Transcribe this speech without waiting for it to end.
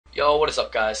Yo, what is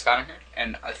up guys, Connor here,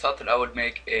 and I thought that I would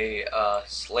make a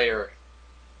Slayer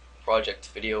project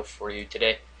video for you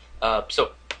today.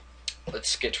 So,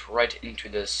 let's get right into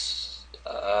this.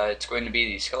 It's going to be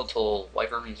the Skeletal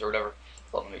Wyverns or whatever.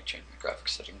 Well, let me change the graphics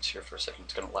settings here for a second,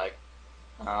 it's going to lag.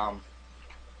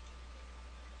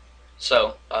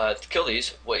 To kill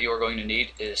these, what you are going to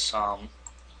need is some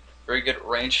very good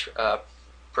range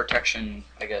protection,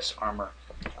 I guess, armor,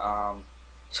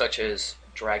 such as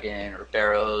dragon or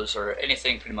barrows or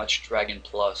anything pretty much dragon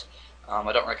plus.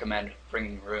 I don't recommend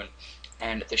bringing rune.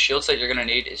 And the shields that you're going to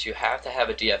need is you have to have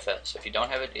a DFS. If you don't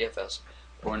have a DFS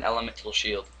or an elemental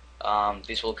shield,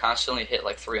 these will constantly hit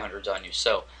like 300s on you.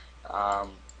 So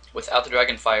without the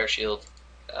dragon fire shield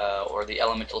or the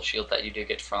elemental shield that you do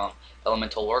get from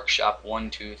Elemental Workshop 1,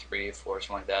 2, 3, 4,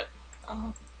 something like that,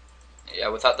 yeah,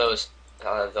 without those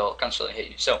they'll constantly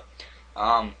hit you. So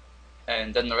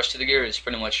and then the rest of the gear is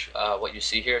pretty much what you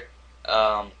see here.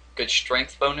 Good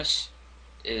strength bonus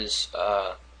is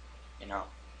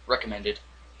recommended.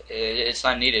 It's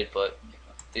not needed, but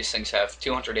these things have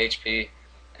 200 HP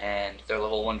and they're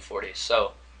level 140,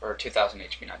 so, or 2000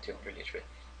 HP, not 200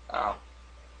 HP.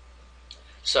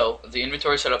 So the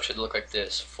inventory setup should look like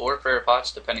this: 4 prayer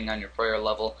pots depending on your prayer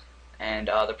level and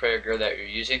the prayer gear that you're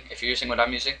using. If you're using what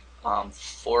I'm using,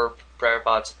 4 prayer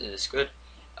pots is good.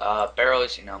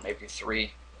 Barrows, maybe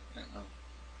 3,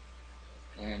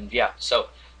 and yeah. So,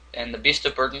 and the Beast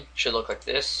of Burden should look like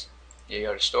this. You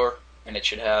go to store, and it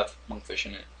should have monkfish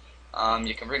in it.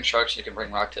 You can bring sharks, you can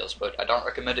bring rocktails, but I don't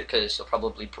recommend it because you'll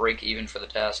probably break even for the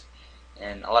task,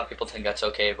 and a lot of people think that's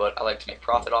okay, but I like to make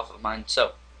profit off of mine.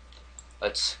 So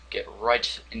let's get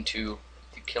right into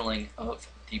the killing of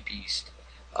the beast.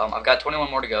 I've got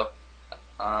 21 more to go.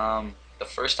 The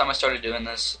first time I started doing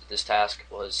this task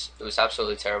it was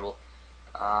absolutely terrible.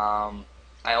 I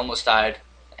almost died,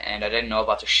 and I didn't know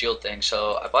about the shield thing,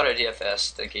 so I bought a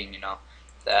DFS thinking,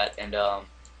 that, and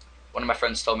one of my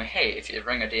friends told me, hey, if you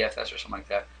bring a DFS or something like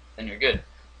that, then you're good.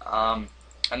 And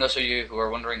those of you who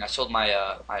are wondering, I sold my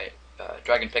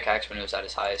dragon pickaxe when it was at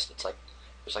its highest. It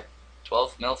was like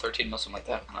 12 mil, 13 mil, something like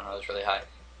that. I don't know, it was really high.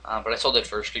 But I sold it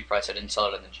for a street price. I didn't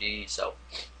sell it in the G, so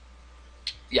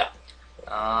yeah.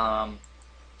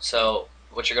 So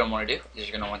what you're going to want to do is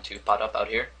you're going to want to pot up out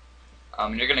here.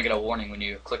 And you're going to get a warning when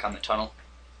you click on the tunnel.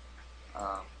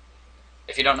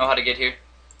 If you don't know how to get here,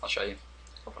 I'll show you.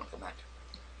 Open up the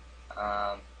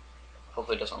map.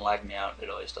 Hopefully it doesn't lag me out. It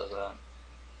always does that.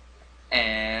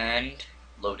 And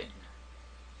loading.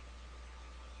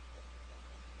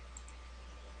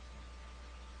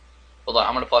 Hold on,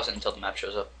 I'm going to pause it until the map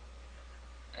shows up.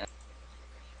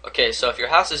 Okay, so if your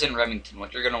house is in Remington,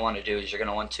 what you're going to want to do is you're going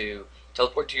to want to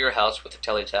teleport to your house with the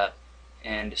teletap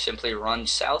and simply run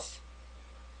south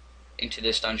into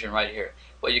this dungeon right here.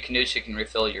 What you can do is you can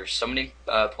refill your summoning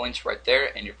points right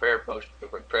there and your prayer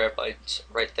points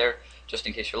right there, just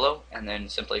in case you're low, and then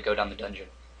simply go down the dungeon.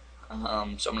 So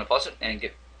I'm going to pause it and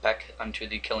get back onto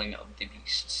the killing of the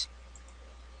beasts.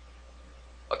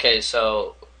 Okay,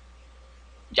 so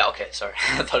yeah, okay, sorry,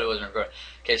 I thought it wasn't recording.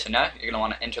 Okay, so now you're going to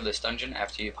want to enter this dungeon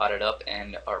after you pot it up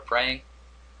and are praying.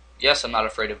 Yes, I'm not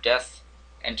afraid of death.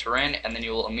 Enter in, and then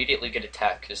you will immediately get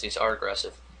attacked, because these are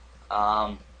aggressive.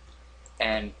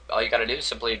 And all you got to do is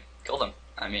simply kill them.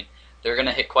 I mean, they're going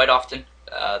to hit quite often.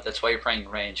 That's why you're praying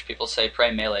range. People say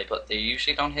pray melee, but they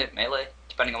usually don't hit melee,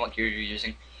 depending on what gear you're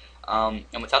using. And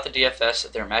without the DFS,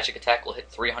 their magic attack will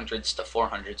hit 300s to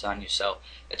 400s on you, so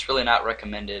it's really not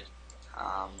recommended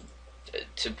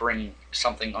to bring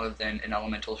something other than an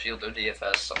elemental shield or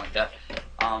DFS, something like that.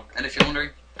 And if you're wondering,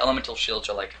 elemental shields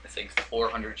are like, I think,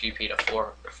 400 GP to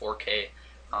 4 or 4K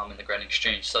in the Grand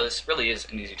Exchange, so this really is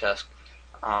an easy task.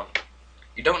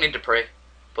 You don't need to pray,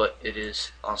 but it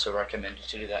is also recommended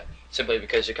to do that, simply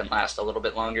because you can last a little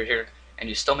bit longer here, and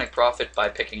you still make profit by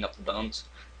picking up the bones.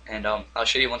 And I'll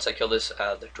show you once I kill this,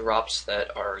 the drops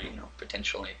that are,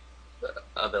 potentially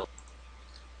available.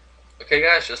 Okay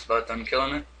guys, just about done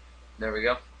killing it. There we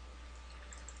go.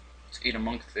 Let's eat a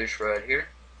monkfish right here.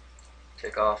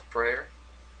 Take off prayer.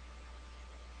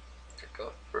 Take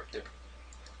off birthday.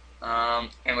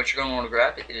 And what you're going to want to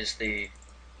grab is the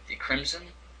crimson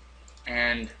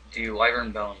and the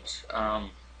wyvern bones.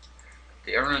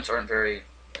 The runes aren't very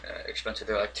expensive.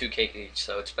 They're like 2K each,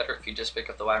 so it's better if you just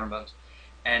pick up the wyvern bones.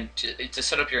 And to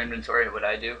set up your inventory, what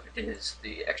I do is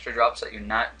the extra drops that you're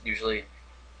not usually,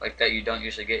 like that you don't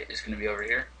usually get, is going to be over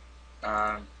here.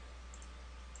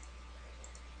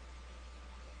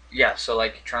 Yeah, so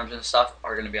like charms and stuff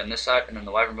are going to be on this side, and then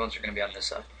the wyvern bones are going to be on this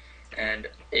side. And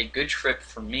a good trip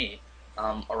for me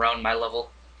around my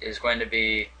level is going to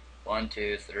be 1,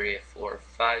 2, 3, 4,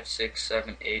 5, 6,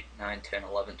 7, 8, 9, 10,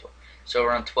 11, 12. So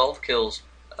around 12 kills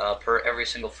per every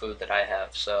single food that I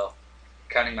have. So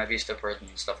counting my Vista birds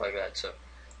and stuff like that. So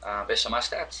based on my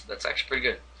stats, that's actually pretty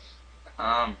good.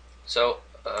 Yeah,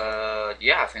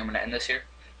 I think I'm gonna end this here.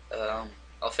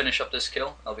 I'll finish up this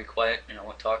kill. I'll be quiet, I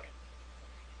won't talk.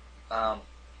 But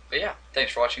yeah,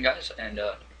 thanks for watching, guys, and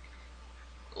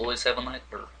always have a nice,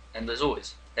 and as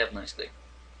always, have a nice day.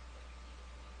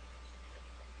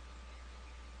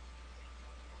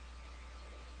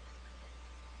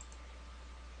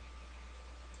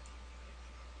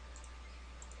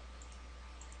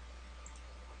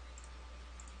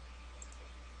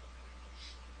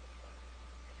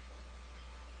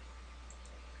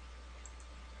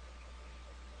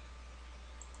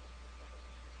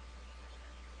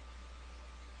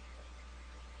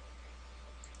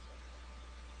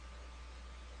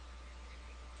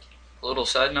 A little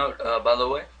side note, by the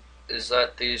way, is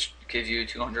that these give you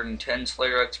 210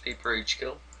 Slayer XP per each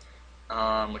kill,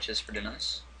 which is pretty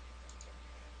nice.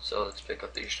 So let's pick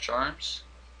up these charms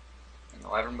and the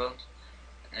wyvern bones.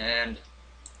 And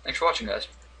thanks for watching, guys.